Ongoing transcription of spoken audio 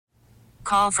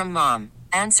Call from mom.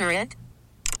 Answer it.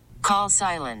 Call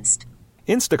silenced.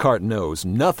 Instacart knows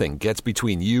nothing gets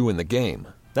between you and the game.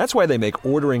 That's why they make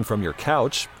ordering from your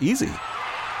couch easy.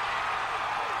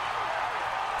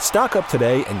 Stock up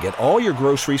today and get all your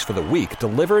groceries for the week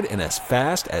delivered in as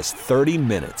fast as 30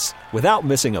 minutes without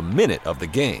missing a minute of the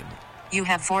game. You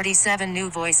have 47 new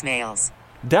voicemails.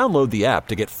 Download the app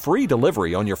to get free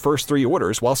delivery on your first 3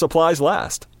 orders while supplies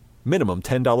last. Minimum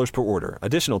 $10 per order.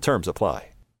 Additional terms apply.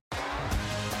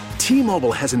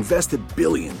 T-Mobile has invested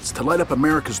billions to light up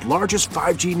America's largest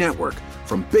 5G network,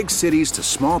 from big cities to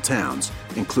small towns,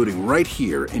 including right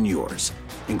here in yours.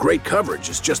 And great coverage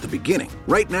is just the beginning.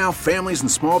 Right now, families and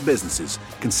small businesses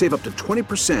can save up to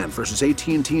 20% versus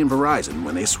AT&T and Verizon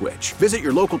when they switch. Visit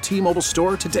your local T-Mobile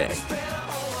store today.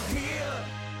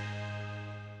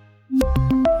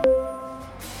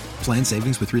 Plan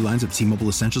savings with 3 lines of T-Mobile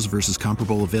Essentials versus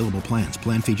comparable available plans.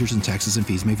 Plan features and taxes and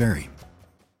fees may vary.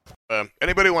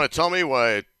 Anybody want to tell me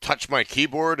why I touch my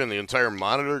keyboard and the entire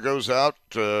monitor goes out?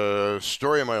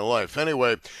 Story of my life.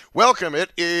 Anyway, welcome.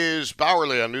 It is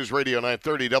Bowerly on News Radio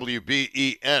 930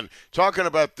 WBEN, talking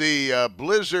about the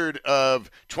blizzard of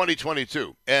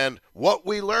 2022 and what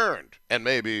we learned and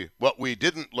maybe what we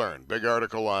didn't learn. Big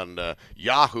article on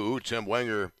Yahoo. Tim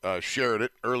Wenger shared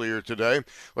it earlier today.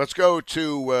 Let's go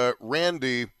to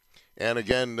Randy. And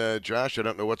again, Josh, I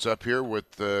don't know what's up here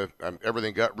with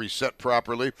everything got reset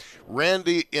properly.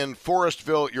 Randy in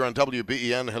Forestville, you're on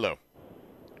WBEN. Hello.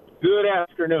 Good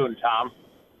afternoon, Tom.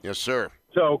 Yes, sir.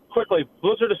 So, quickly,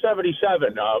 blizzard of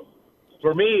 77.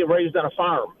 For me, raised on a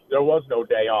farm, there was no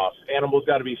day off. Animals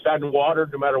got to be fed and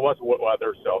watered no matter what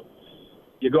weather. So,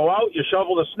 you go out, you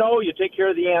shovel the snow, you take care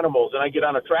of the animals. And I get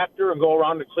on a tractor and go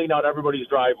around and clean out everybody's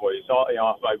driveways. All,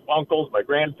 my uncles, my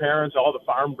grandparents, all the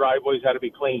farm driveways had to be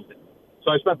cleaned. So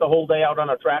I spent the whole day out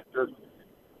on a tractor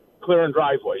clearing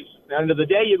driveways. At the end of the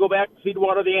day, you go back and feed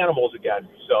water the animals again.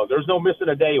 So there's no missing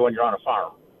a day when you're on a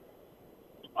farm.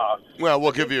 Well,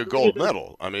 we'll give you a gold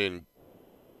medal. I mean,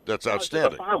 that's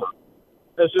outstanding.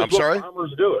 That's just I'm sorry? what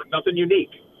farmers do. Nothing unique.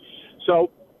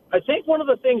 So I think one of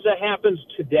the things that happens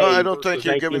today. No, I don't think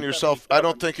you're giving yourself. I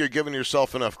don't think you're giving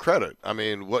yourself enough credit. I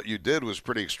mean, what you did was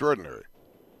pretty extraordinary.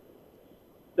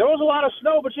 There was a lot of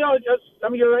snow, but,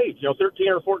 I'm your age, 13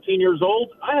 or 14 years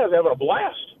old. I was having a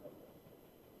blast.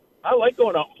 I like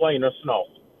going out and playing in the snow.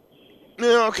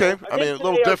 Yeah, okay. I mean, a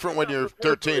little different when you're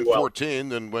 13, 14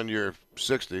 than when you're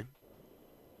 60.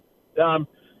 I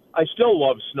still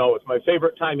love snow. It's my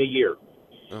favorite time of year.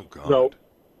 Oh, God. So,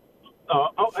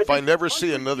 if I never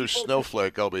see another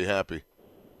snowflake, I'll be happy.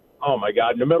 Oh, my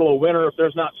God. In the middle of winter, if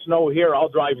there's not snow here, I'll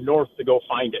drive north to go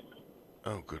find it.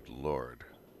 Oh, good Lord.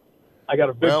 I got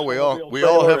a big we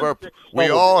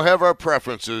all have our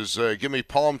preferences. Give me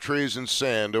palm trees and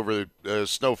sand over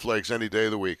snowflakes any day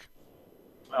of the week.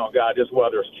 Oh God, this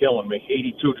weather is killing me.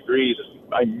 82 degrees,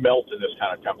 I melt in this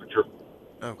kind of temperature.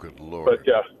 Oh, good Lord. But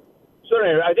so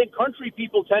anyway, I think country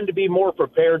people tend to be more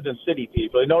prepared than city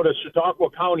people. I noticed Chautauqua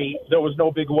County, there was no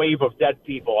big wave of dead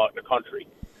people out in the country.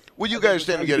 Well, you guys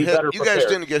didn't get hit. You guys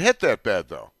didn't get hit that bad,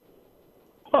 though.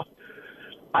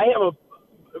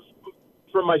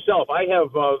 For myself, I have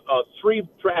 3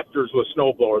 tractors with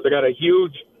snow blowers. I got a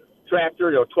huge tractor,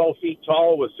 12 feet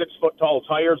tall with 6-foot tall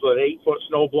tires with an 8-foot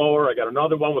snow blower. I got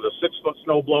another one with a 6-foot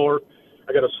snow blower.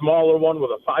 I got a smaller one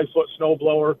with a 5-foot snow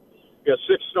blower. I got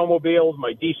 6 snowmobiles.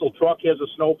 My diesel truck has a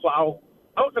snow plow.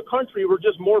 Out in the country, we're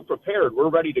just more prepared. We're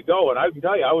ready to go. And I can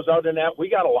tell you, I was out in that. We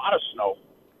got a lot of snow.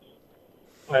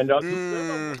 And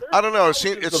I don't know.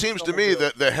 It seems to me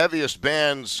that the heaviest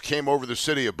bands came over the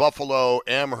city of Buffalo,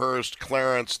 Amherst,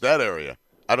 Clarence, that area.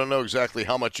 I don't know exactly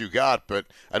how much you got, but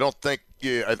I don't think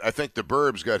I think the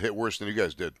Burbs got hit worse than you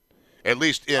guys did, at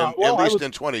least in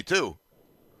 22.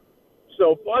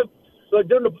 So they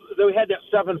had that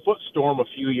 7-foot storm a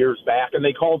few years back, and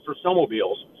they called for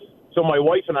snowmobiles. So my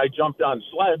wife and I jumped on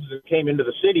sleds and came into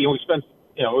the city, and we spent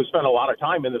a lot of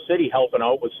time in the city helping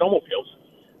out with snowmobiles.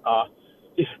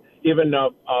 Even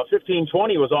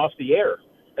 1520 was off the air,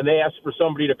 and they asked for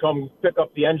somebody to come pick up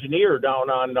the engineer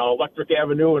down on Electric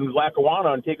Avenue in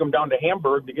Lackawanna and take them down to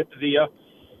Hamburg to get to the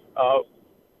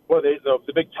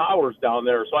big towers down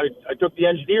there. So I took the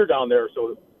engineer down there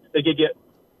so they could get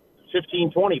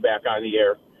 1520 back on the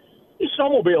air. These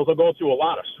snowmobiles will go through a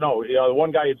lot of snow. The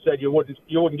one guy had said you wouldn't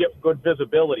get good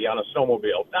visibility on a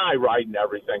snowmobile. I ride and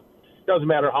everything. Doesn't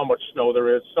matter how much snow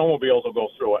there is. Snowmobiles will go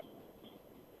through it.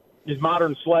 These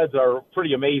modern sleds are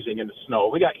pretty amazing in the snow.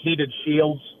 We got heated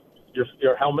shields,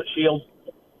 your helmet shields.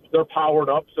 They're powered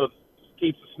up, so it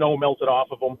keeps the snow melted off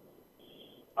of them.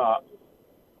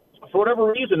 For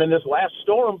whatever reason, in this last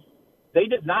storm, they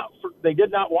did not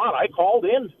want. I called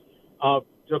in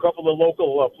to to a couple of the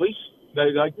local police.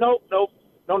 They're like, no,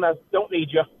 don't need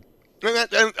you.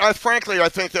 And frankly, I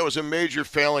think that was a major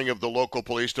failing of the local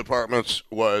police departments,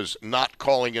 was not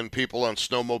calling in people on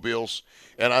snowmobiles.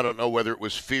 And I don't know whether it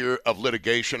was fear of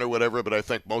litigation or whatever, but I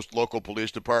think most local police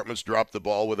departments dropped the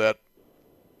ball with that.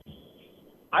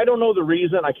 I don't know the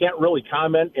reason. I can't really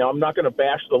comment. I'm not going to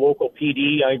bash the local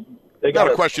PD.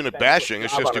 Not a question of bashing.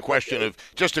 It's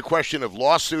just a question of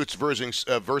lawsuits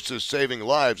versus saving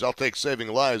lives. I'll take saving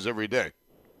lives every day.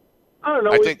 I don't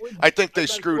know. I think they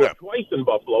screwed up twice in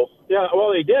Buffalo. Yeah,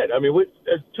 well, they did. I mean,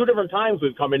 two different times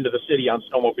we've come into the city on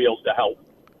snowmobiles to help.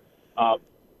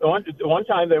 One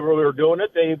time we were doing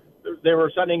it, they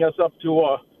were sending us up to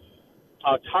a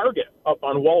Target up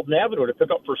on Walden Avenue to pick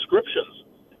up prescriptions,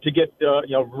 to get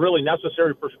really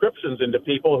necessary prescriptions into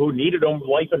people who needed them,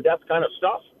 life and death kind of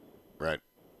stuff. Right.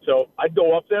 So I'd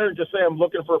go up there and just say I'm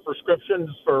looking for prescriptions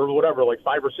for whatever, like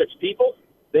 5 or 6 people.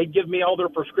 They'd give me all their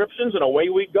prescriptions, and away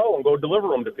we'd go and go deliver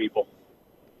them to people.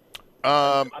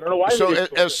 I don't know why. So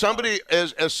as somebody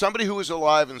who was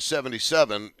alive in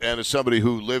 77 and as somebody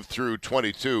who lived through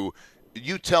 22,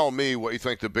 you tell me what you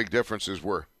think the big differences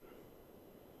were.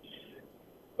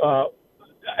 I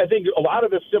think a lot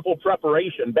of it's simple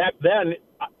preparation. Back then,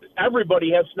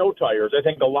 everybody had snow tires. I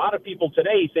think a lot of people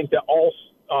today think that all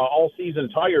season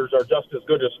tires are just as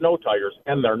good as snow tires,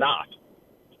 and they're not.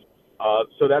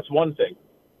 So that's one thing.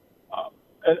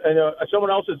 And someone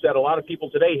else had said a lot of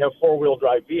people today have 4-wheel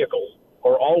drive vehicles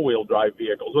or all-wheel drive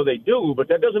vehicles. Well, they do, but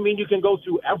that doesn't mean you can go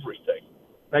through everything.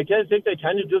 And I think they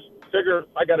tend to just figure,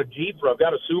 I got a Jeep or I've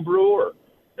got a Subaru or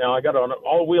I got an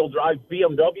all-wheel drive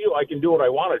BMW, I can do what I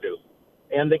want to do.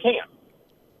 And they can't.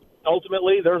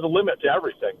 Ultimately, there's a limit to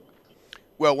everything.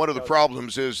 Well, one of the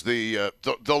problems is the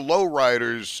low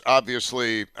riders.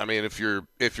 Obviously, I mean, if you're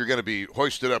going to be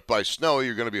hoisted up by snow,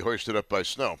 you're going to be hoisted up by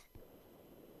snow.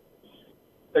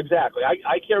 Exactly.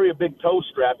 I carry a big tow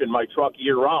strap in my truck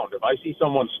year-round. If I see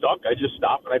someone stuck, I just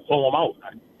stop and I pull them out.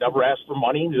 I never ask for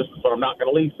money, but I'm not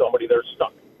going to leave somebody there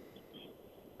stuck.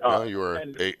 You are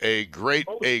a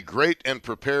great and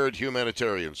prepared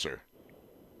humanitarian, sir.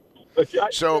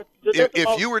 So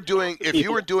if you were doing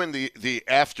the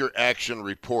after action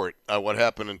report on what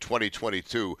happened in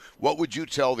 2022, what would you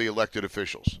tell the elected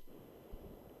officials?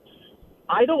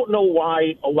 I don't know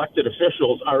why elected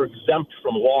officials are exempt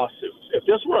from lawsuits. If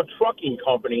this were a trucking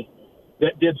company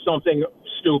that did something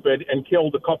stupid and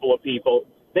killed a couple of people,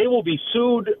 they will be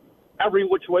sued every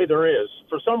which way there is.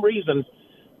 For some reason,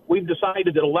 we've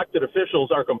decided that elected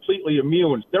officials are completely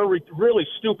immune. They're really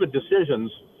stupid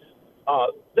decisions.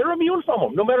 They're immune from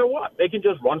them, no matter what. They can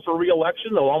just run for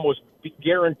re-election. They'll almost be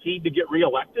guaranteed to get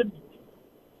re-elected.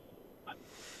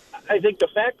 I think the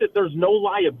fact that there's no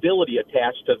liability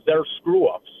attached to their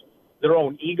screw-ups, their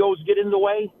own egos get in the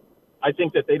way. I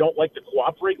think that they don't like to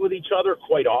cooperate with each other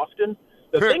quite often.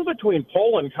 The thing between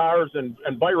Poland Cars and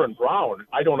Byron Brown,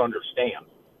 I don't understand.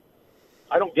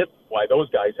 I don't get why those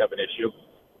guys have an issue.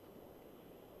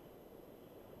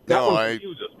 That one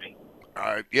confuses me.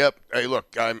 Yep. Hey,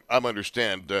 look, I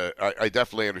understand. I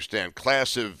definitely understand.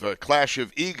 Clash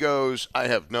of egos. I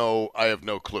have no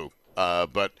clue.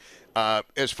 But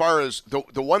as far as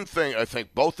the one thing I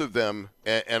think both of them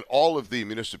and all of the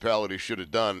municipalities should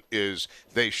have done is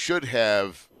they should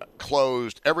have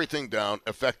closed everything down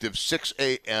effective 6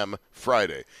 a.m.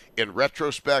 Friday. In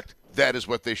retrospect, that is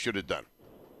what they should have done.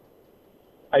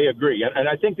 I agree, and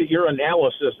I think that your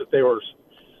analysis that they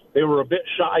were a bit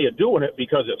shy of doing it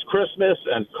because it's Christmas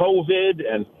and COVID,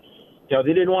 and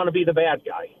they didn't want to be the bad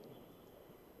guy.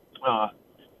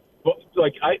 But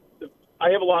like I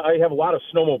have a lot of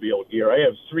snowmobile gear. I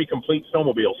have 3 complete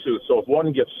snowmobile suits. So if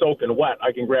one gets soaking wet,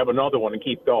 I can grab another one and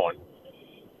keep going.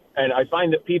 And I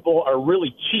find that people are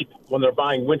really cheap when they're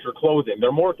buying winter clothing.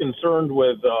 They're more concerned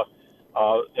with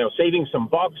saving some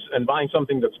bucks and buying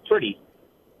something that's pretty,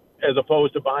 as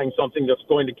opposed to buying something that's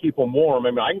going to keep them warm.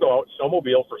 I mean, I can go out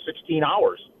snowmobile for 16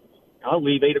 hours. I'll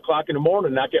leave 8 o'clock in the morning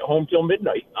and not get home till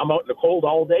midnight. I'm out in the cold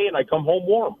all day, and I come home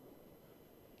warm.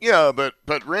 Yeah, but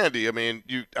Randy, I mean,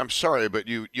 I'm sorry, but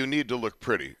you need to look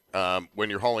pretty when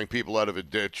you're hauling people out of a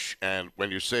ditch and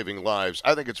when you're saving lives.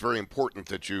 I think it's very important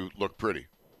that you look pretty.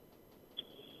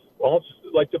 Well, it's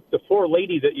like the poor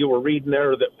lady that you were reading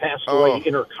there that passed away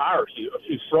in her car.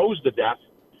 She froze to death.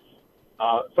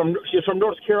 She's from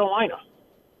North Carolina.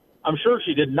 I'm sure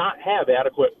she did not have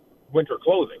adequate winter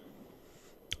clothing.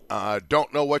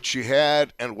 Don't know what she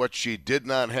had and what she did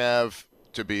not have,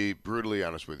 to be brutally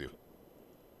honest with you.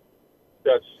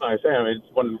 That's nice. I mean,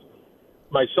 when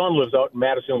my son lives out in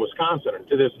Madison, Wisconsin, and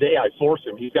to this day I force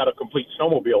him. He's got a complete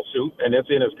snowmobile suit, and it's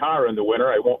in his car in the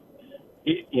winter. I won't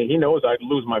he knows I'd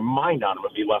lose my mind on him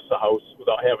if he left the house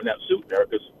without having that suit there.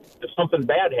 Because if something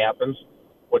bad happens,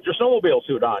 with your snowmobile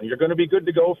suit on, you're going to be good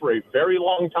to go for a very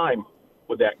long time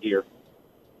with that gear.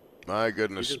 My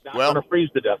goodness. You're just not going to freeze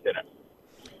to death in it.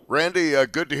 Randy,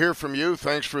 good to hear from you.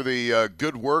 Thanks for the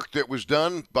good work that was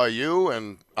done by you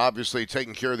and obviously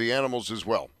taking care of the animals as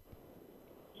well.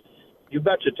 You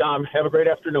betcha, Tom. Have a great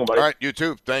afternoon, buddy. All right, you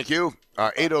too. Thank you.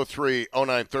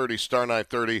 803-0930, star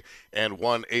 930, and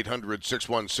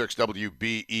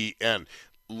 1-800-616-WBEN.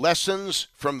 Lessons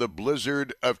from the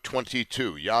blizzard of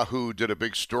 22. Yahoo did a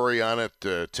big story on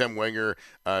it. Tim Wenger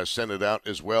sent it out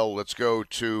as well. Let's go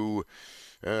to,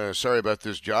 sorry about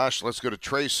this, Josh. Let's go to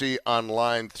Tracy on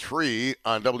line 3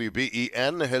 on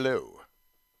WBEN. Hello.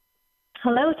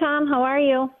 Hello, Tom. How are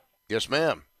you? Yes,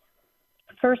 ma'am.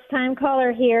 First-time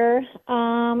caller here.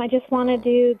 I just wanted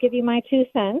to give you my 2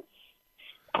 cents.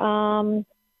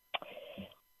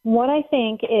 What I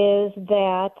think is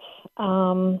that,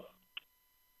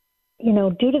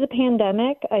 due to the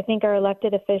pandemic, I think our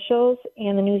elected officials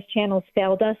and the news channels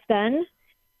failed us then.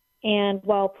 And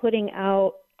while putting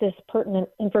out this pertinent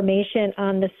information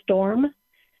on the storm,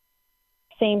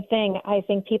 same thing. I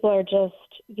think people are just,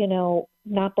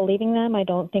 not believing them. I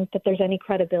don't think that there's any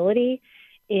credibility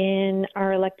in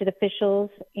our elected officials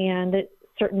and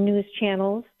certain news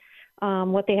channels,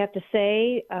 what they have to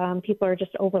say. People are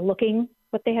just overlooking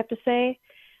what they have to say.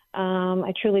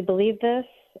 I truly believe this,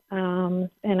 and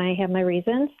I have my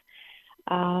reasons.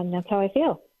 That's how I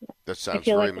feel. That sounds I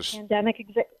feel very like the pandemic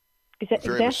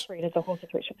exacerbated the whole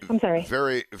situation. I'm sorry.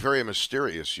 Very, very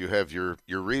mysterious. You have your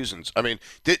reasons. I mean,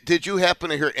 did you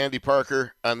happen to hear Andy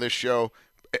Parker on this show,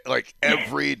 like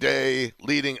every day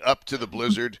leading up to the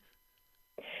blizzard?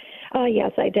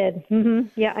 Yes, I did. Mm-hmm.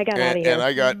 Yeah, I got out of here. And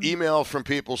I got email from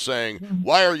people saying,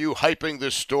 why are you hyping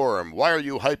this storm? Why are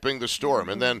you hyping the storm?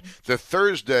 And then the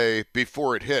Thursday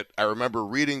before it hit, I remember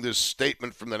reading this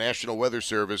statement from the National Weather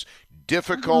Service,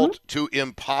 difficult to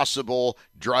impossible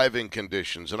driving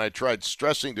conditions. And I tried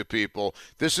stressing to people,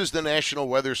 this is the National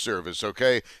Weather Service,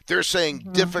 okay? They're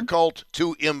saying difficult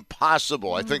to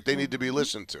impossible. I think they need to be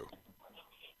listened to.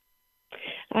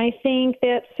 I think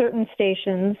that certain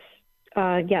stations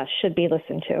yes, should be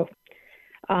listened to.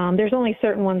 There's only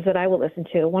certain ones that I will listen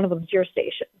to. One of them is your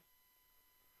station.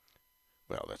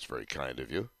 Well, that's very kind of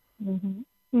you. Mm-hmm.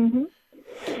 Mm-hmm.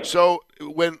 So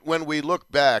when we look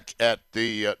back at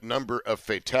the number of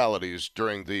fatalities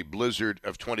during the blizzard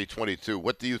of 2022,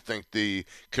 what do you think the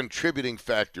contributing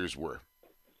factors were?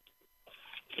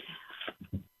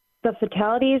 The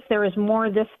fatalities, there was more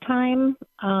this time,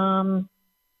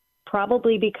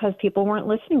 probably because people weren't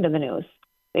listening to the news.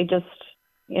 They just,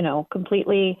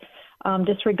 completely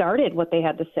disregarded what they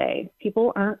had to say.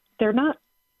 People they're not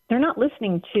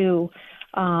listening to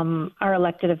our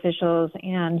elected officials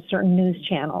and certain news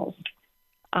channels.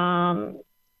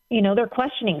 They're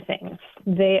questioning things.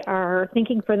 They are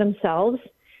thinking for themselves.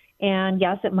 And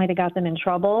yes, it might have got them in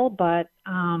trouble, but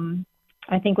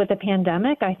I think with the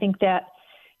pandemic, I think that,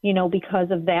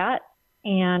 because of that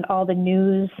and all the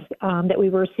news that we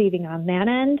were receiving on that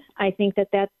end, I think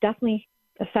that definitely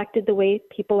affected the way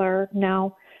people are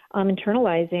now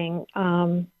internalizing,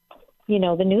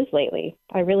 the news lately.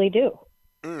 I really do.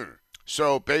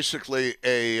 So basically,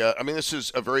 this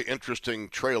is a very interesting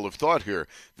trail of thought here.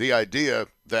 The idea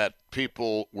that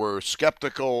people were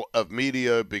skeptical of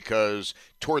media because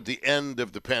toward the end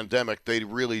of the pandemic, they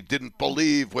really didn't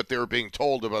believe what they were being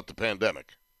told about the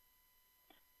pandemic.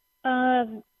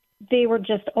 They were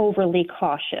just overly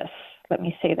cautious. Let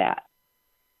me say that.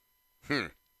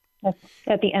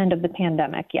 At the end of the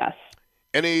pandemic, yes.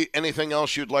 Anything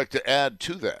else you'd like to add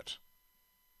to that?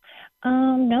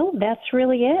 No, that's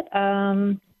really it.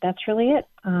 I'm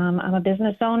a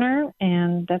business owner,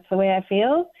 and that's the way I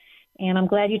feel. And I'm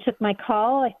glad you took my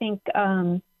call. I think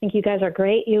you guys are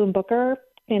great. You and Booker,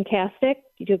 fantastic.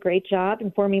 You do a great job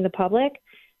informing the public.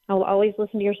 I will always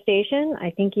listen to your station. I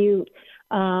think you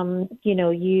have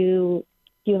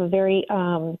a very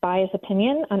biased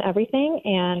opinion on everything,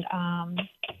 and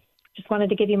just wanted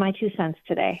to give you my 2 cents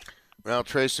today. Well,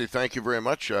 Tracy, thank you very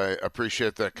much. I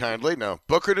appreciate that kindly. Now,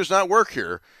 Booker does not work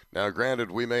here. Now, granted,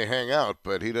 we may hang out,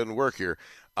 but he doesn't work here.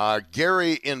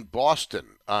 Gary in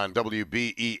Boston on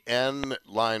WBEN,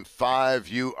 line 5.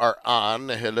 You are on.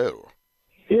 Hello.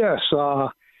 Yes,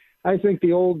 I think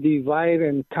the old divide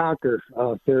and conquer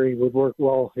theory would work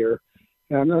well here.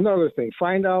 And another thing,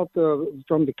 find out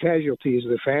from the casualties,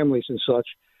 the families and such,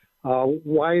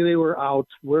 why they were out,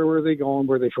 where were they going,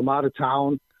 were they from out of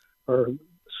town, or,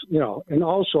 and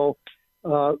also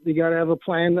you got to have a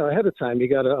plan ahead of time. You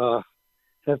got to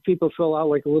have people fill out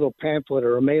like a little pamphlet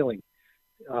or a mailing.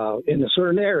 in a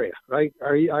certain area, right?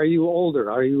 Are you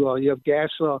older? Are you you have gas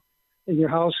in your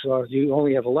house? Do you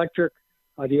only have electric?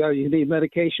 Do you need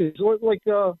medications? Or like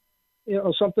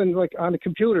something like on the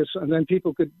computers, and then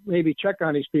people could maybe check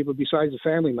on these people besides the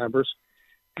family members,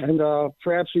 and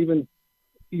perhaps even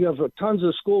you have tons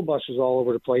of school buses all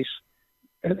over the place.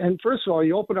 And first of all,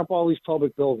 you open up all these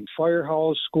public buildings,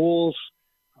 firehouse, schools,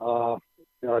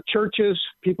 churches.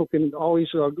 People can always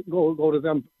go to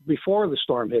them before the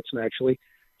storm hits, naturally,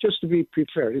 just to be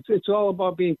prepared. It's all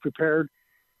about being prepared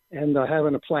and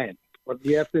having a plan. But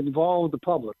you have to involve the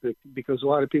public because a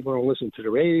lot of people don't listen to the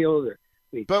radio.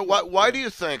 But why do you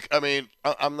think, I mean,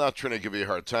 I'm not trying to give you a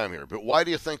hard time here, but why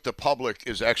do you think the public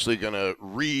is actually going to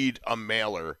read a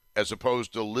mailer as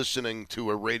opposed to listening to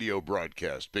a radio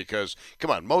broadcast? Because,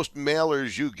 come on, most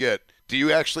mailers you get, do you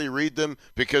actually read them?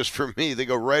 Because for me, they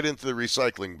go right into the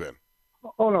recycling bin.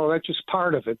 Oh, no, that's just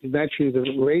part of it. And actually,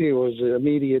 the radio is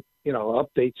immediate,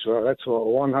 updates. That's a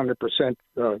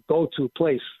 100% go-to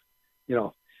place,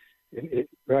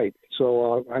 right.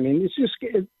 So, I mean, it's just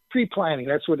pre-planning.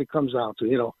 That's what it comes down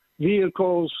to,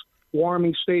 vehicles,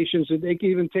 warming stations. And they can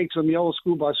even take some yellow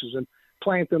school buses and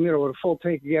plant them, with a full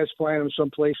tank of gas, plant them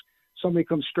someplace. Somebody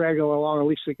comes straggling along, at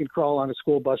least they can crawl on the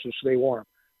school buses so they warm.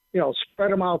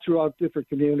 Spread them out throughout different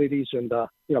communities and,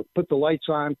 put the lights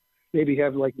on. Maybe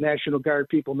have like National Guard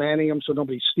people manning them so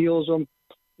nobody steals them.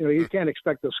 You can't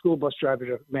expect a school bus driver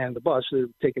to man the bus. They're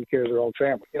taking care of their own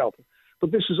family,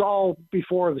 But this is all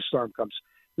before the storm comes.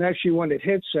 And actually, when it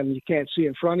hits and you can't see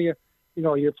in front of you,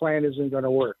 your plan isn't going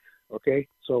to work, okay?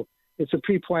 So it's a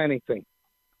pre-planning thing.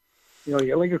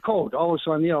 Like a code. All of a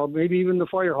sudden, maybe even the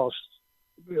firehouse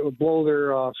blow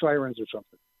their sirens or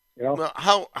something, Well,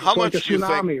 how it's much like a do you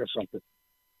tsunami think? or something.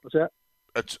 What's that?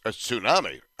 A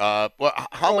tsunami. Well,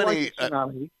 how many? Like a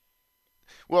tsunami.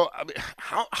 Well, I mean,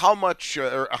 how much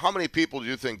or how many people do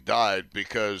you think died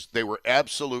because they were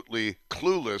absolutely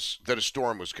clueless that a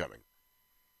storm was coming?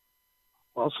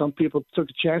 Well, some people took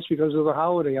a chance because of the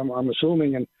holiday, I'm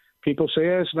assuming, and people say,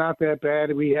 it's not that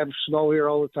bad. We have snow here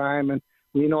all the time, and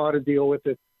we know how to deal with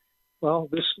it. Well,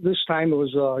 this time it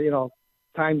was,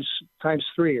 times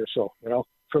 3 or so,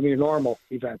 from your normal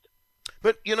event.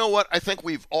 But you know what? I think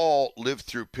we've all lived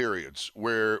through periods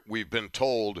where we've been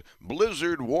told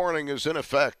blizzard warning is in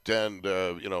effect and,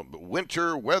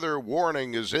 winter weather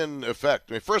warning is in effect.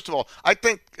 I mean, first of all, I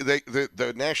think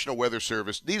the National Weather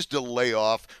Service needs to lay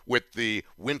off with the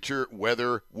winter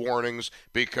weather warnings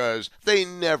because they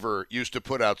never used to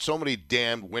put out so many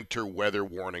damned winter weather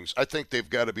warnings. I think they've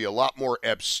got to be a lot more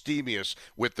abstemious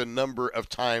with the number of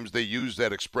times they use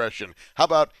that expression. How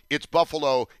about it's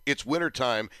Buffalo, it's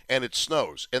wintertime, and it's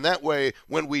snows. And that way,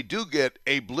 when we do get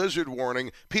a blizzard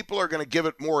warning, people are going to give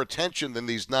it more attention than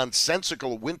these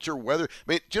nonsensical winter weather.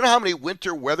 I mean, do you know how many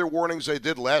winter weather warnings they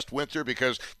did last winter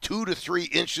because 2 to 3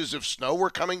 inches of snow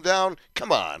were coming down?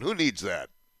 Come on, who needs that?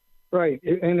 Right.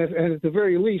 And at the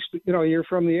very least, you're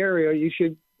from the area, you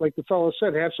should, like the fellow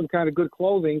said, have some kind of good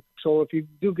clothing. So if you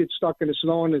do get stuck in the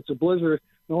snow and it's a blizzard,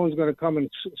 no one's going to come and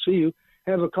see you.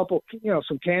 Have a couple,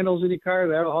 some candles in your car.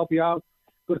 That'll help you out.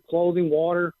 Good clothing,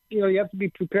 water. You have to be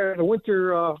prepared. A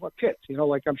winter kit,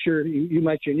 like I'm sure you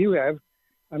mentioned you have.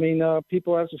 I mean,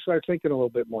 people have to start thinking a little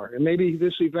bit more. And maybe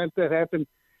this event that happened,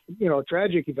 a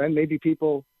tragic event, maybe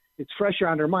people, it's fresh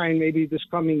on their mind. Maybe this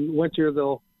coming winter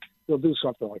they'll do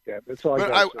something like that. That's all.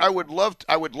 I would love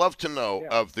to know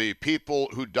of the people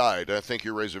who died. I think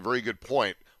you raise a very good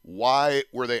point. Why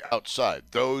were they outside?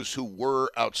 Those who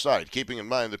were outside, keeping in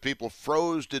mind that people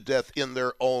froze to death in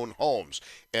their own homes.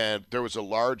 And there was a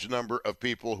large number of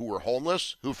people who were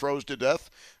homeless who froze to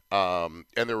death. And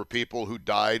there were people who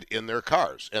died in their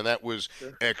cars. And that was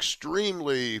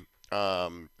extremely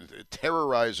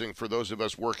terrorizing for those of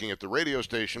us working at the radio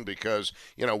station because,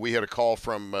 we had a call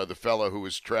from the fellow who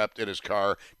was trapped in his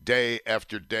car day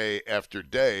after day after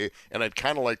day. And I'd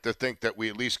kind of like to think that we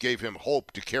at least gave him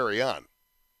hope to carry on.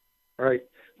 Right.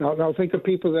 Now think of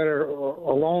people that are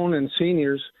alone and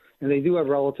seniors, and they do have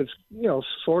relatives,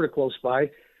 sort of close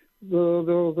by.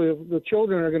 The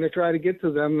children are going to try to get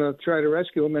to them, try to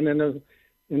rescue them, and then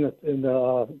in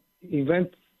the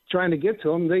event trying to get to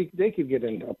them, they could get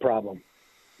in a problem.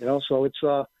 So it's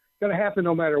going to happen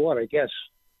no matter what, I guess,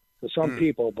 to some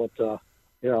people. But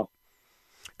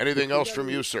Anything else from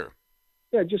you, sir?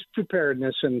 Yeah, just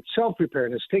preparedness and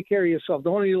self-preparedness. Take care of yourself.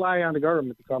 Don't rely on the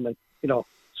government to come and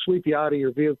sweep you out of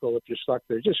your vehicle if you're stuck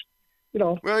there. Just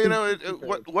Well,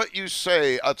 what you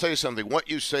say, I'll tell you something. What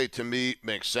you say to me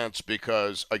makes sense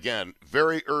because, again,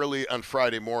 very early on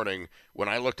Friday morning, when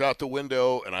I looked out the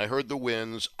window and I heard the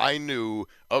winds, I knew,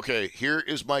 okay, here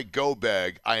is my go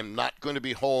bag. I am not going to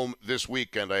be home this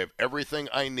weekend. I have everything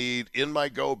I need in my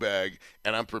go bag,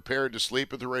 and I'm prepared to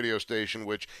sleep at the radio station,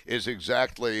 which is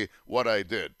exactly what I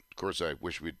did. Of course, I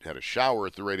wish we'd had a shower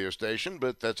at the radio station,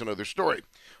 but that's another story,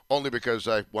 only because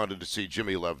I wanted to see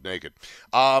Jimmy Love naked.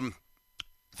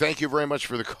 Thank you very much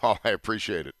for the call. I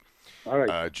appreciate it. All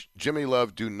right. Jimmy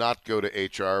Love, do not go to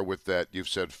HR with that. You've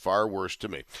said far worse to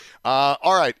me.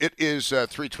 All right. It is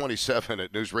 3:27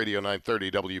 at News Radio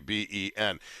 930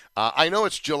 WBEN. I know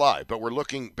it's July, but we're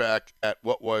looking back at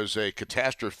what was a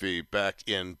catastrophe back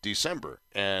in December.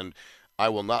 And I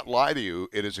will not lie to you.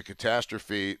 It is a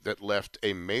catastrophe that left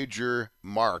a major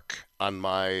mark on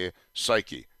my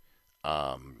psyche.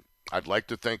 I'd like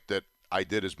to think that I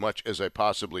did as much as I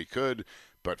possibly could.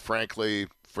 But frankly,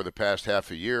 for the past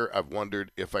half a year, I've wondered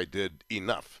if I did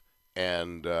enough.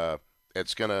 And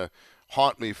it's going to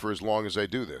haunt me for as long as I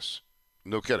do this.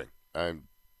 No kidding. I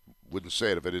wouldn't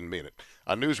say it if I didn't mean it.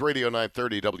 On News Radio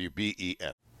 930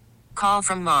 WBEN. Call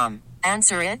from mom.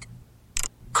 Answer it.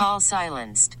 Call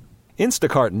silenced.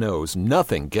 Instacart knows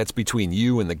nothing gets between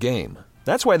you and the game.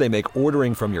 That's why they make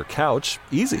ordering from your couch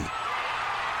easy.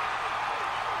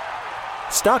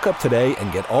 Stock up today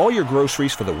and get all your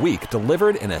groceries for the week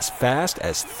delivered in as fast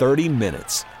as 30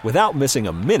 minutes without missing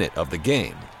a minute of the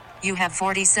game. You have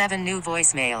 47 new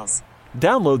voicemails.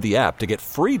 Download the app to get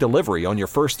free delivery on your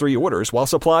first 3 orders while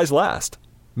supplies last.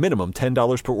 Minimum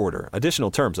 $10 per order.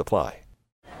 Additional terms apply.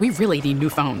 We really need new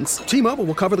phones. T-Mobile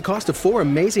will cover the cost of 4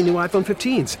 amazing new iPhone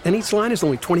 15s, and each line is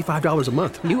only $25 a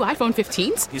month. New iPhone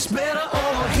 15s? It's better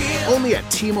over here. Only at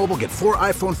T-Mobile, get 4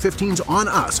 iPhone 15s on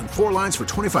us and 4 lines for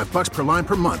 $25 per line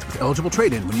per month with eligible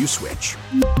trade-in when you switch.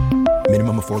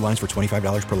 Minimum of 4 lines for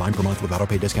 $25 per line per month with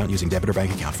autopay discount using debit or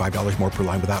bank account. $5 more per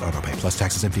line without autopay, plus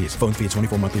taxes and fees. Phone fee at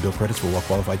 24 monthly bill credits for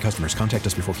well-qualified customers. Contact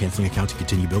us before canceling account to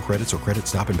continue bill credits or credit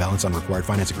stop and balance on required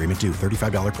finance agreement due.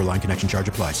 $35 per line connection charge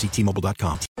applies. See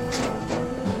T-Mobile.com.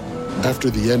 After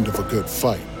the end of a good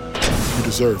fight, you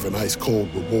deserve an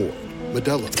ice-cold reward.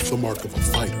 Modelo is the mark of a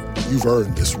fighter. You've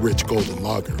earned this rich golden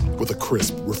lager with a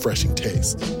crisp, refreshing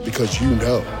taste. Because you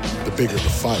know, the bigger the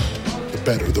fight, the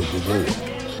better the reward.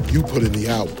 You put in the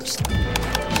hours,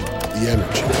 the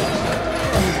energy,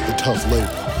 the tough labor.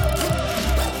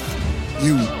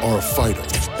 You are a fighter,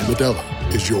 and Modelo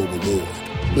is your reward.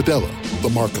 Modelo, the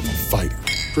mark of a fighter.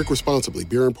 Drink responsibly.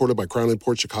 Beer imported by Crown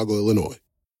Imports, Chicago, Illinois.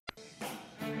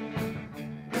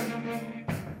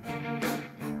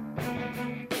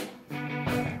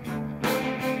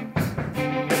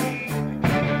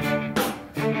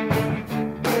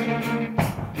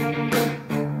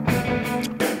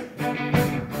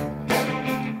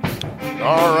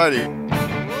 All righty.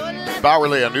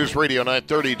 Bowerly on News Radio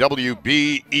 930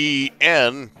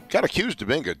 WBEN. Got accused of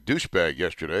being a douchebag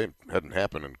yesterday. Hadn't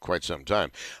happened in quite some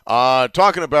time.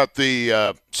 Talking about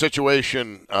the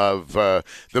situation of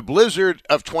the blizzard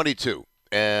of 22.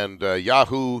 And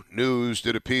Yahoo News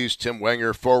did a piece. Tim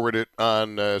Wenger forwarded it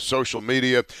on social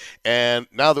media. And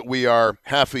now that we are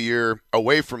half a year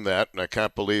away from that, and I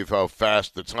can't believe how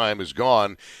fast the time has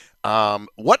gone,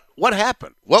 what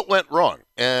happened? What went wrong?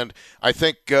 And I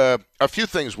think a few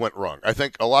things went wrong. I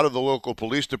think a lot of the local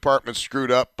police departments screwed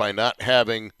up by not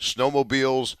having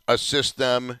snowmobiles assist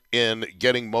them in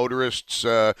getting motorists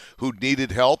who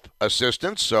needed help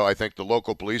assistance. So I think the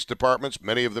local police departments,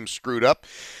 many of them screwed up.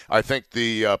 I think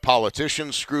the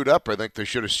politicians screwed up. I think they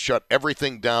should have shut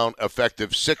everything down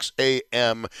effective 6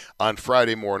 a.m. on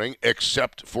Friday morning,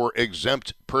 except for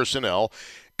exempt personnel.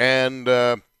 And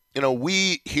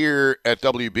we here at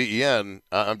WBEN,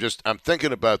 I'm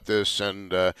thinking about this,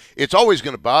 and it's always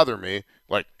going to bother me.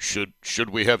 Like, should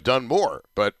we have done more?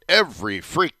 But every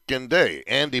freaking day,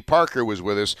 Andy Parker was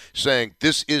with us saying,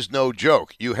 this is no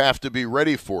joke. You have to be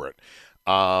ready for it.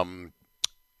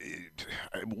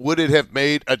 Would it have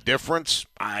made a difference?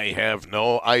 I have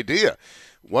no idea,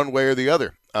 one way or the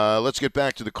other. Let's get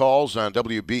back to the calls on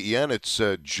WBEN. It's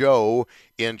Joe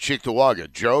in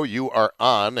Cheektowaga. Joe, you are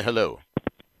on. Hello.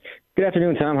 Good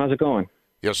afternoon, Tom. How's it going?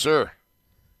 Yes, sir.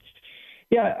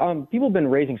 Yeah, people have been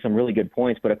raising some really good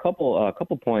points, but a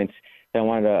couple points that I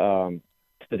wanted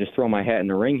to just throw my hat in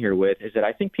the ring here with is that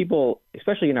I think people,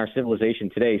 especially in our civilization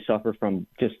today, suffer from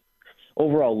just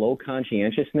overall low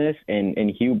conscientiousness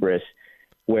and hubris,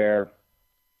 where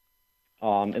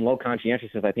in low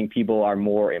conscientiousness, I think people are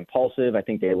more impulsive. I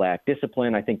think they lack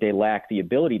discipline. I think they lack the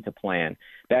ability to plan.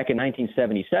 Back in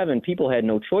 1977, people had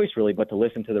no choice really but to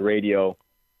listen to the radio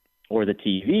or the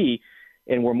TV,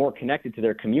 and were more connected to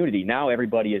their community. Now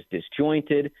everybody is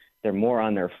disjointed. They're more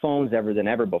on their phones than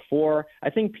ever before.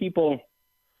 I think people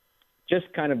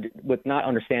just kind of, with not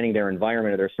understanding their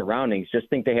environment or their surroundings, just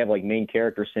think they have like main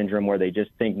character syndrome where they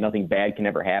just think nothing bad can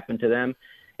ever happen to them.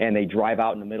 And they drive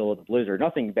out in the middle of the blizzard.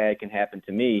 Nothing bad can happen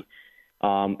to me.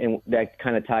 And that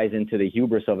kind of ties into the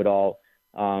hubris of it all.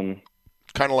 Kind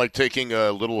of like taking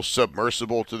a little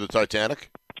submersible to the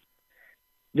Titanic?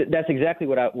 That's exactly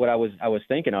what I was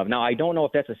thinking of. Now, I don't know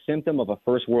if that's a symptom of a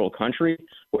first world country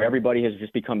where everybody has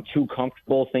just become too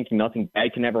comfortable thinking nothing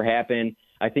bad can ever happen.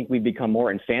 I think we've become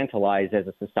more infantilized as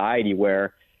a society and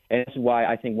this is why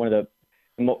I think one of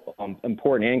the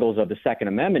important angles of the Second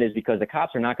Amendment is because the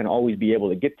cops are not going to always be able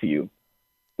to get to you.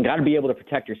 You got to be able to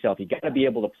protect yourself. You got to be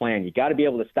able to plan. You got to be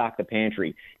able to stock the pantry.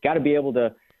 You got to be able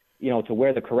to, to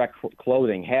wear the correct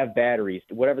clothing, have batteries,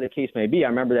 whatever the case may be. I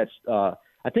remember that's,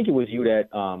 I think it was you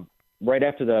that right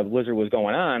after the blizzard was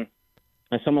going on,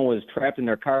 and someone was trapped in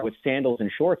their car with sandals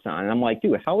and shorts on. And I'm like,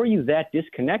 dude, how are you that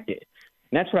disconnected?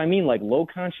 And that's what I mean, like low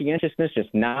conscientiousness,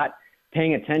 just not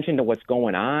paying attention to what's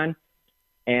going on.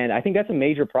 And I think that's a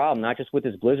major problem, not just with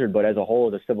this blizzard, but as a whole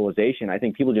of the civilization. I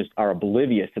think people just are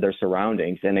oblivious to their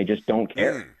surroundings, and they just don't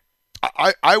care.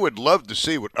 I would love to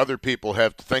see what other people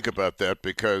have to think about that,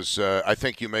 because I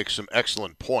think you make some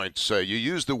excellent points. You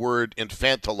use the word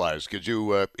infantilized. Could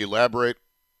you elaborate?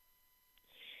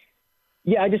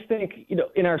 Yeah, I just think,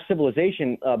 in our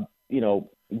civilization,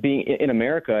 being in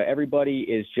America, everybody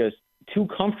is just too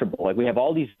comfortable. Like we have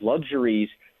all these luxuries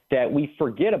that we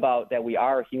forget about, that we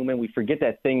are human. We forget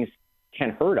that things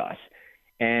can hurt us.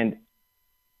 And,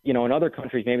 in other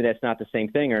countries, maybe that's not the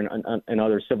same thing, or in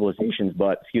other civilizations,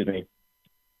 but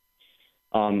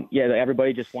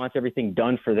everybody just wants everything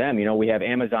done for them. We have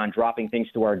Amazon dropping things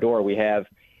to our door. We have,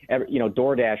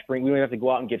 DoorDash we don't have to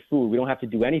go out and get food. We don't have to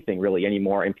do anything really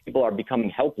anymore. And people are becoming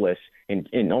helpless and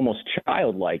almost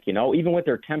childlike, even with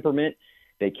their temperament.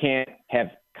 They can't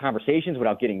have conversations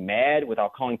without getting mad,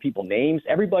 without calling people names.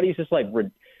 Everybody's just like,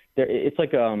 it's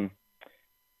like,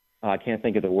 I can't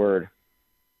think of the word.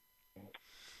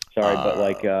 Sorry, but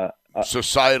like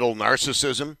societal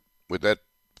narcissism, would that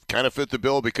kind of fit the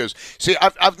bill? Because see,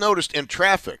 I've noticed in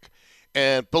traffic,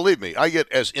 and believe me, I get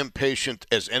as impatient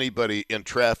as anybody in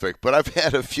traffic, but I've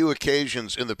had a few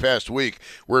occasions in the past week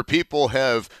where people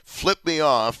have flipped me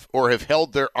off or have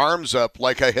held their arms up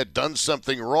like I had done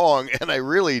something wrong, and I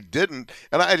really didn't.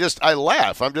 And I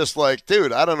laugh. I'm just like,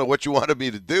 dude, I don't know what you wanted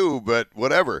me to do, but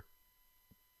whatever.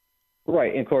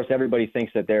 Right. And of course, everybody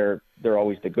thinks that they're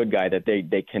always the good guy, that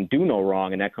they can do no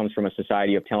wrong. And that comes from a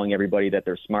society of telling everybody that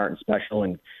they're smart and special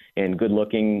and good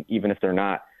looking, even if they're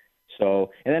not.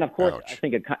 So, and then of course, ouch. I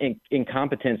think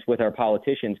incompetence with our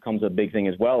politicians comes a big thing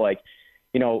as well. Like,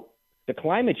 the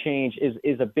climate change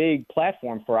is a big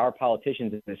platform for our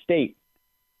politicians in the state,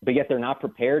 but yet they're not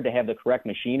prepared to have the correct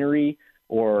machinery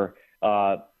or,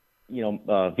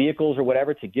 vehicles or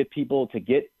whatever to get people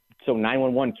so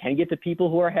 911 can get to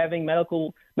people who are having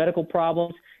medical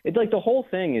problems. It's like the whole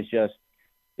thing is just,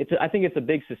 I think it's a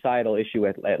big societal issue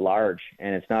at large,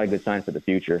 and it's not a good sign for the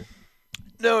future.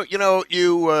 No, you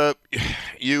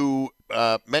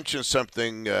mentioned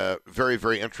something very,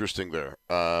 very interesting there,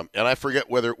 and I forget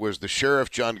whether it was the sheriff,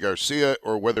 John Garcia,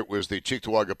 or whether it was the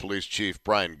Cheektowaga Police Chief,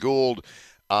 Brian Gould,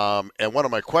 and one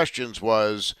of my questions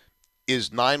was,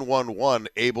 is 911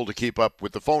 able to keep up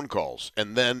with the phone calls?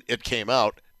 And then it came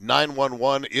out,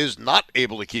 911 is not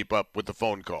able to keep up with the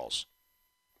phone calls.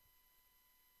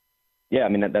 Yeah, I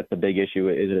mean, that's a big issue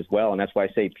as well, and that's why I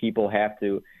say people have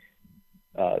to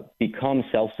become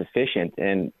self-sufficient.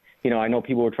 And, I know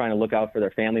people were trying to look out for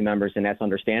their family members, and that's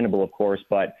understandable, of course,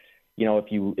 but,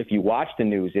 if you watched the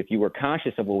news, if you were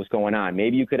conscious of what was going on,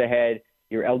 maybe you could have had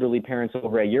your elderly parents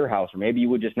over at your house, or maybe you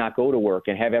would just not go to work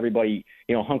and have everybody,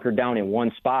 hunkered down in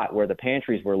one spot where the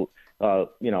pantries were,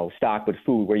 stocked with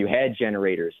food, where you had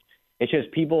generators. It's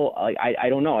just people, I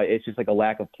don't know. It's just like a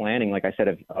lack of planning, like I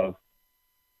said, of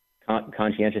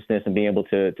conscientiousness and being able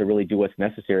to really do what's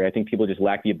necessary. I think people just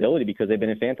lack the ability because they've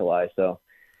been infantilized. So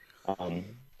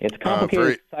it's a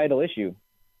complicated societal issue.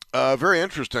 Very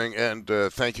interesting, and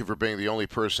thank you for being the only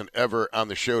person ever on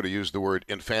the show to use the word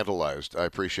infantilized. I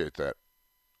appreciate that.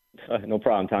 No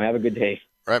problem, Tom. Have a good day.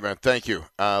 All right, man. Thank you.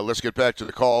 Let's get back to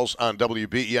the calls on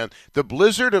WBEN. The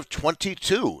blizzard of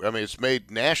 22. I mean, it's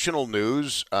made national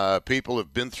news. People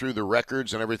have been through the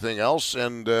records and everything else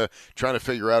and trying to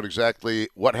figure out exactly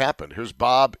what happened. Here's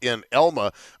Bob in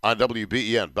Elma on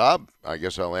WBEN. Bob, I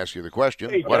guess I'll ask you the question.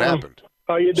 Hey, what Tom. happened?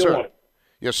 How you doing? Sir.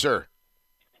 Yes, sir.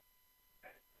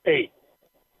 Hey,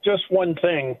 just one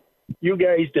thing. You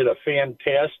guys did a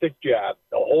fantastic job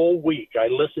the whole week. I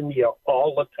listened to you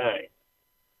all the time.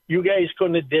 you guys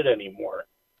couldn't have did anymore.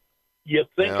 You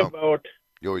think about,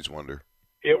 you always wonder.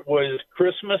 It was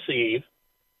Christmas Eve.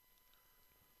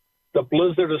 The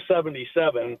blizzard of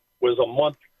 77 was a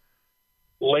month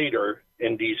later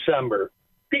in December.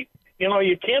 You know,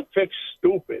 you can't fix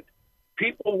stupid.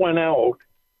 People went out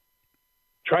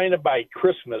trying to buy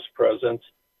Christmas presents,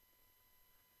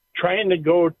 trying to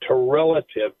go to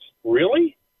relatives.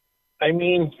 Really? I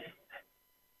mean,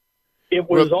 it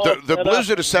was all the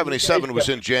blizzard of 77 was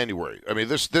in January. I mean,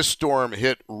 this storm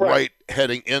hit right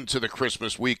heading into the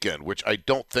Christmas weekend, which I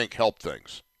don't think helped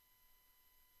things.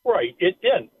 Right, it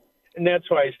did. And that's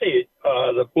why I say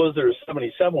the blizzard of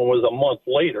 77 was a month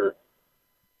later.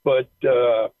 But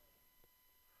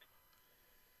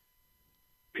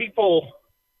people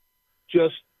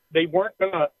just, they weren't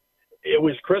going to, it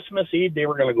was Christmas Eve, they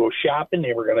were going to go shopping,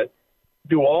 they were going to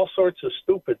do all sorts of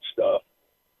stupid stuff.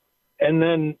 And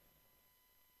then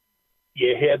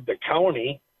you had the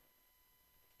county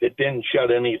that didn't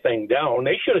shut anything down.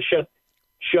 They should have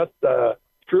shut the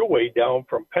thruway down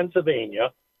from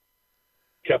Pennsylvania,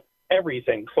 kept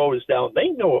everything closed down. They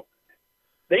know,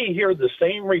 they hear the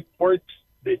same reports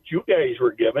that you guys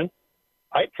were given.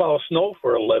 I plow snow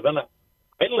for a living.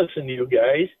 I listen to you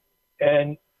guys,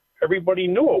 and everybody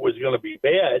knew it was going to be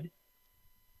bad.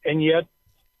 And yet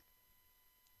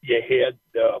you had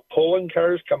polling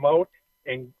cars come out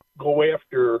and go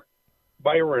after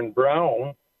Byron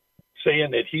Brown,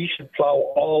 saying that he should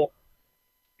plow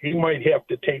he might have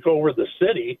to take over the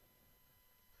city.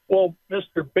 Well,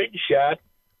 Mr. Big Shot,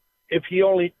 if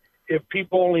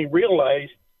people only realize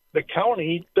the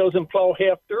county doesn't plow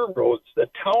half their roads, the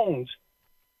towns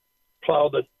plow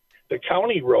the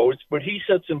county roads, but he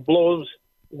sits and blows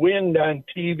wind on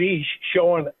TV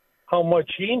showing how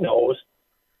much he knows.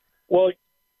 Well,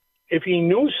 if he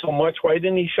knew so much, why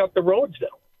didn't he shut the roads down?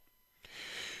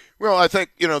 Well, I think,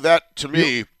 that to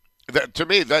me,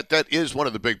 that is one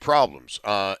of the big problems.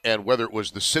 And whether it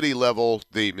was the city level,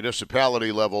 the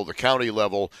municipality level, the county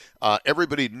level,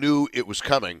 everybody knew it was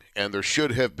coming, and there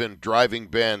should have been driving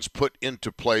bans put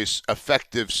into place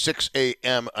effective 6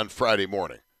 a.m. on Friday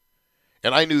morning.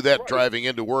 And I knew that driving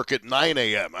into work at 9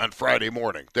 a.m. on Friday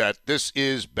morning, that this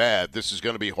is bad. This is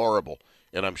going to be horrible.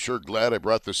 And I'm sure glad I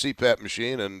brought the CPAP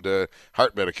machine and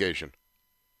heart medication.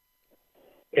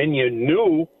 And you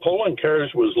knew polling cars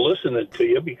was listening to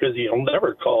you because he'll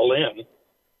never call in.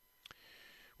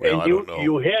 Well, and I don't know.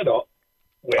 You had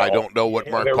I don't know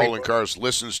what Mark Poloncarz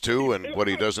listens to and what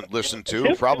he doesn't listen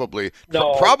to. Probably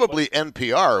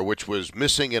NPR, which was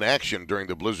missing in action during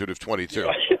the blizzard of 22.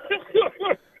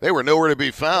 They were nowhere to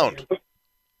be found.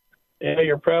 Yeah,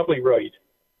 you're probably right.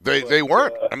 They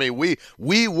weren't. I mean,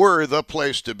 we were the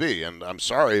place to be, and I'm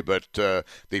sorry, but the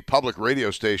public radio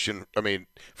station, I mean,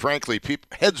 frankly,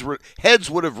 heads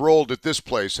would have rolled at this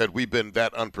place had we been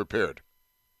that unprepared.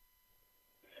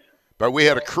 But we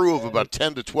had a crew of about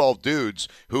 10 to 12 dudes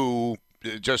who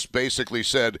just basically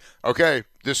said, okay,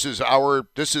 this is our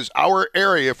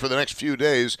area for the next few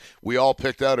days. We all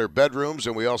picked out our bedrooms,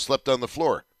 and we all slept on the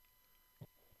floor.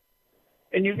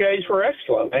 And you guys were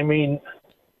excellent. I mean,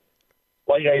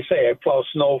 like I say, I plow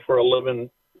snow for a living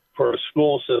for a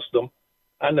school system.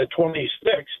 On the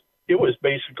 26th, it was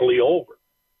basically over.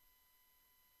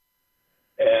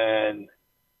 And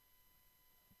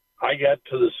I got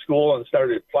to the school and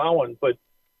started plowing. But,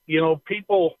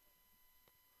 people,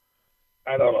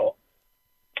 I don't know,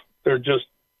 they're just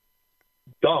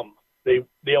dumb.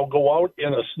 They'll go out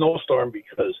in a snowstorm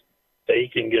because they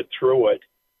can get through it.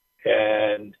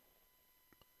 And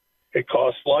it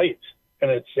costs lives. And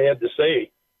it's sad to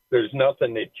say there's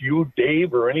nothing that you,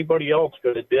 Dave, or anybody else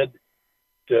could have did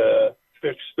to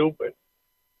fix stupid.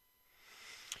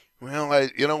 Well,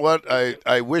 you know what?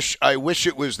 I wish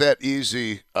it was that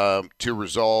easy to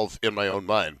resolve in my own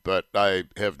mind, but I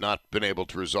have not been able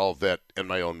to resolve that in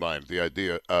my own mind. The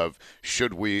idea of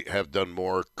should we have done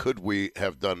more? Could we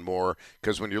have done more?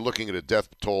 Because when you're looking at a death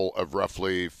toll of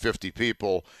roughly 50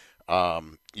 people,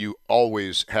 you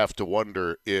always have to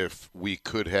wonder if we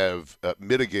could have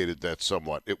mitigated that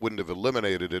somewhat. It wouldn't have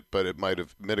eliminated it, but it might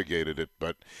have mitigated it.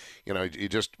 But, you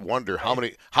just wonder how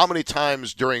many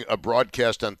times during a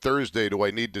broadcast on Thursday do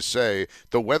I need to say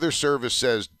the Weather Service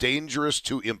says dangerous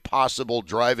to impossible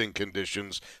driving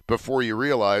conditions before you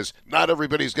realize not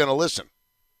everybody's going to listen.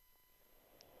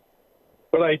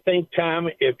 But I think, Tom,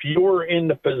 if you were in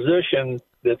the position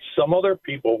that some other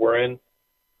people were in,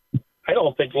 I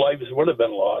don't think lives would have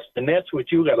been lost. And that's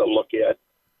what you got to look at.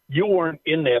 You weren't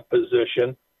in that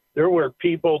position. There were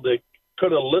people that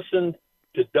could have listened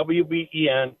to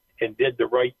WBEN and did the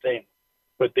right thing.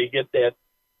 But they get that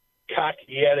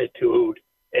cocky attitude,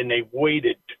 and they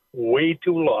waited way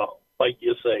too long. like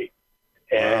you say.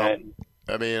 And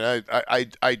I mean,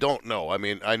 I don't know. I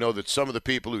mean, I know that some of the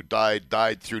people who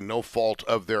died through no fault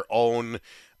of their own.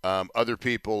 Other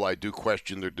people, I do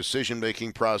question their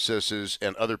decision-making processes,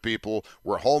 and other people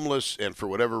were homeless, and for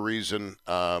whatever reason,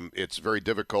 it's very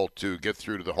difficult to get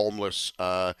through to the homeless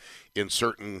in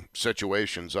certain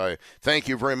situations. I thank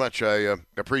you very much. I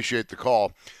appreciate the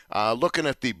call. Looking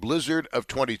at the blizzard of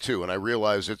 22, and I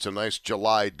realize it's a nice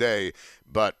July day,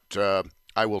 but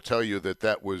I will tell you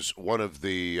that was one of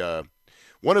the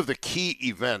key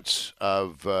events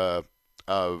of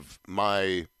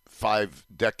my 5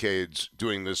 decades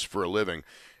doing this for a living,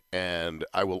 and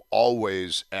I will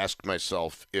always ask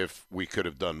myself if we could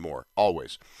have done more,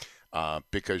 always,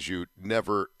 because you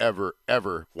never, ever,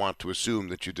 ever want to assume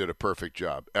that you did a perfect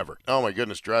job, ever. Oh, my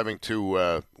goodness, driving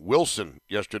to Wilson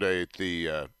yesterday at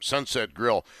the Sunset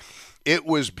Grill. It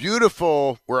was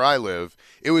beautiful where I live.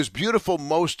 It was beautiful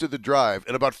most of the drive.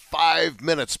 And about 5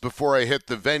 minutes before I hit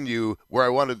the venue where I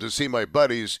wanted to see my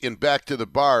buddies in Back to the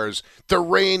Bars, the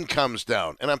rain comes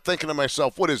down. And I'm thinking to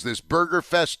myself, what is this, Burger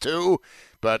Fest 2?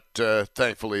 But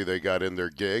thankfully they got in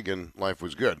their gig and life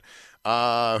was good.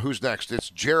 Who's next? It's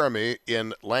Jeremy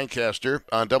in Lancaster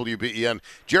on WBEN.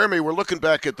 Jeremy, we're looking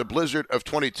back at the blizzard of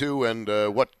 22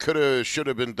 and what coulda,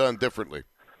 shoulda been done differently.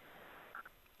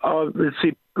 Let's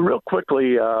see, real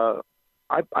quickly,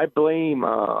 I blame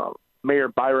Mayor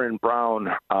Byron Brown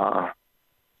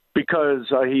because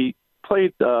he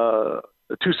played the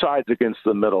two sides against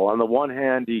the middle. On the one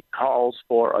hand, he calls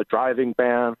for a driving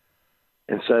ban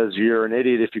and says you're an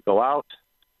idiot if you go out,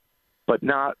 but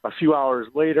not a few hours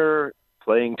later,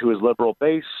 playing to his liberal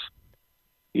base,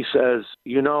 he says,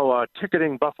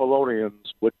 ticketing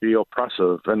Buffalonians would be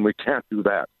oppressive, and we can't do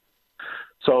that.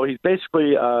 So he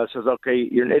basically says, okay,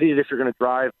 you're an idiot if you're going to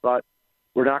drive, but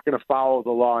we're not going to follow the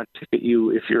law and ticket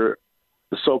you if you're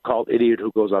the so-called idiot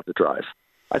who goes out to drive.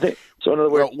 I think so. In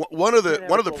other words, one of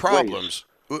the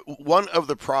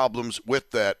problems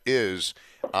with that is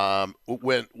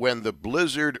when the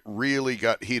blizzard really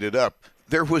got heated up,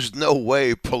 there was no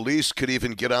way police could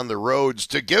even get on the roads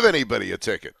to give anybody a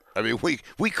ticket. I mean,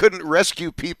 we couldn't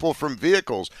rescue people from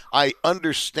vehicles. I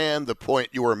understand the point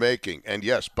you are making. And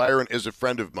yes, Byron is a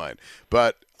friend of mine.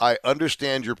 But I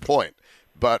understand your point.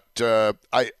 But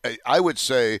I would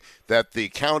say that the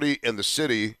county and the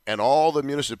city and all the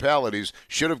municipalities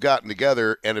should have gotten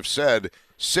together and have said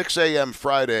 6 a.m.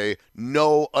 Friday,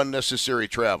 no unnecessary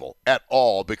travel at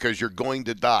all because you're going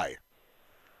to die.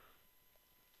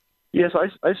 Yes,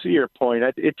 I see your point.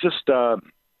 It just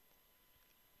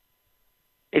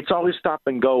it's always stop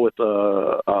and go with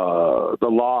the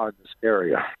law in this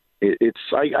area.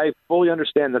 I fully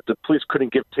understand that the police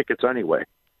couldn't give tickets anyway,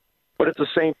 but it's the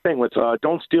same thing with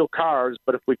don't steal cars.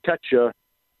 But if we catch you,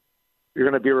 you're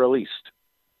going to be released.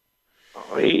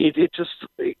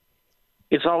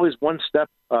 It's always one step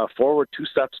forward, 2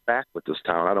 steps back with this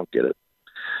town. I don't get it.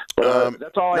 But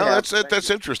that's all I have.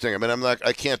 That's interesting. I mean,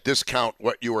 I can't discount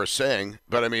what you are saying,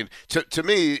 but I mean, to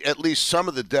me, at least some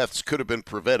of the deaths could have been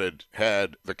prevented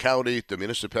had the county, the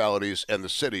municipalities, and the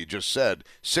city just said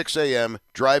 6 a.m.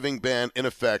 driving ban in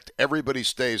effect. Everybody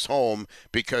stays home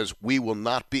because we will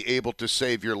not be able to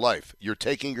save your life. You're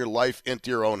taking your life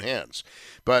into your own hands.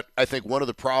 But I think one of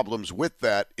the problems with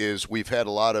that is we've had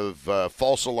a lot of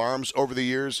false alarms over the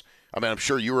years. I mean, I'm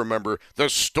sure you remember the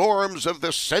storms of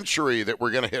the century that were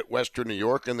going to hit Western New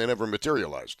York, and they never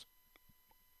materialized.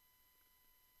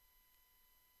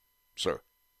 Sir.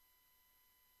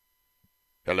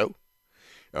 Hello?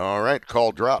 All right,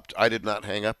 call dropped. I did not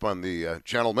hang up on the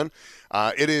gentleman.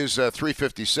 It is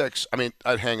 3:56. I mean,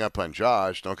 I'd hang up on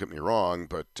Josh, don't get me wrong,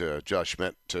 but Josh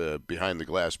Schmidt behind the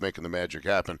glass making the magic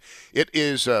happen. It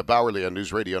is Bowerly on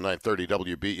News Radio 930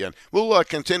 WBEN. We'll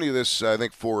continue this, I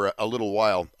think, for a little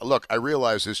while. Look, I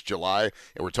realize it's July,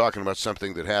 and we're talking about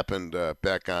something that happened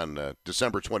back on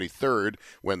December 23rd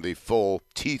when the full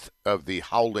teeth of the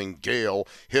howling gale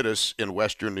hit us in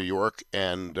Western New York,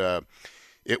 and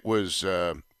it was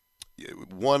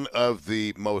one of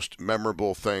the most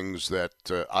memorable things that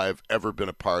I've ever been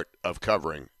a part of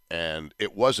covering. And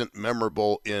it wasn't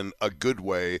memorable in a good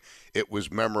way. It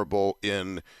was memorable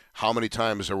in how many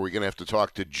times are we going to have to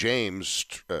talk to James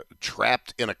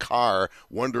trapped in a car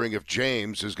wondering if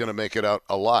James is going to make it out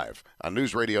alive. On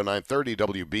News Radio 930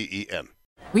 WBEN.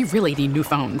 We really need new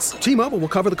phones. T-Mobile will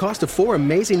cover the cost of 4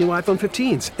 amazing new iPhone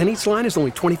 15s, and each line is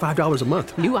only $25 a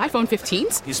month. New iPhone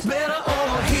 15s? It's better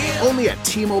over here. Only at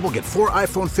T-Mobile, get 4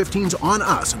 iPhone 15s on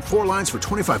us and 4 lines for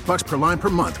 $25 per line per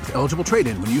month with eligible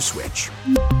trade-in when you switch.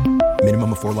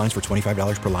 Minimum of 4 lines for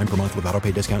 $25 per line per month with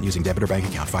autopay discount using debit or bank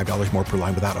account. $5 more per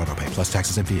line without autopay, plus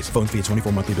taxes and fees. Phone fee at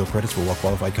 24 monthly bill credits for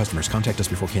well-qualified customers. Contact us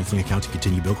before canceling account to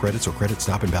continue bill credits or credit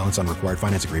stop and balance on required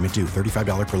finance agreement due.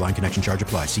 $35 per line connection charge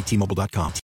applies. See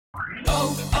T-Mobile.com.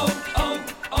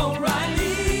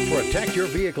 Protect your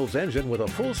vehicle's engine with a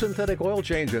full synthetic oil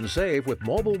change and save with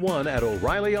Mobil 1 at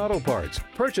O'Reilly Auto Parts.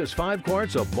 Purchase 5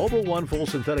 quarts of Mobil 1 full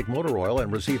synthetic motor oil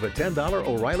and receive a $10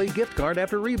 O'Reilly gift card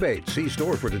after rebate. See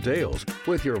store for details.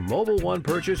 With your Mobil 1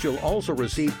 purchase, you'll also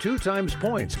receive 2 times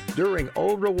points during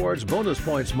O Rewards Bonus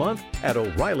Points Month at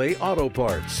O'Reilly Auto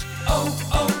Parts.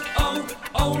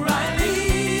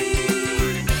 O'Reilly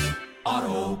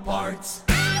Auto Parts.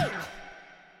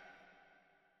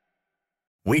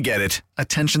 We get it.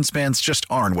 Attention spans just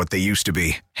aren't what they used to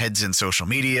be. Heads in social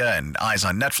media and eyes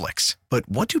on Netflix. But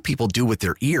what do people do with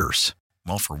their ears?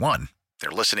 Well, for one, they're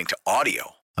listening to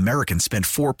audio. Americans spend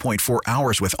 4.4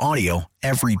 hours with audio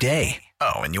every day.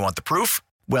 Oh, and you want the proof?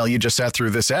 Well, you just sat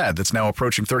through this ad that's now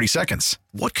approaching 30 seconds.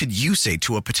 What could you say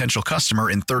to a potential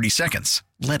customer in 30 seconds?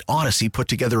 Let Odyssey put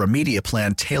together a media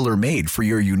plan tailor-made for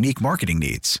your unique marketing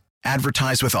needs.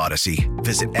 Advertise with Odyssey.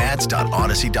 Visit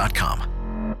ads.odyssey.com.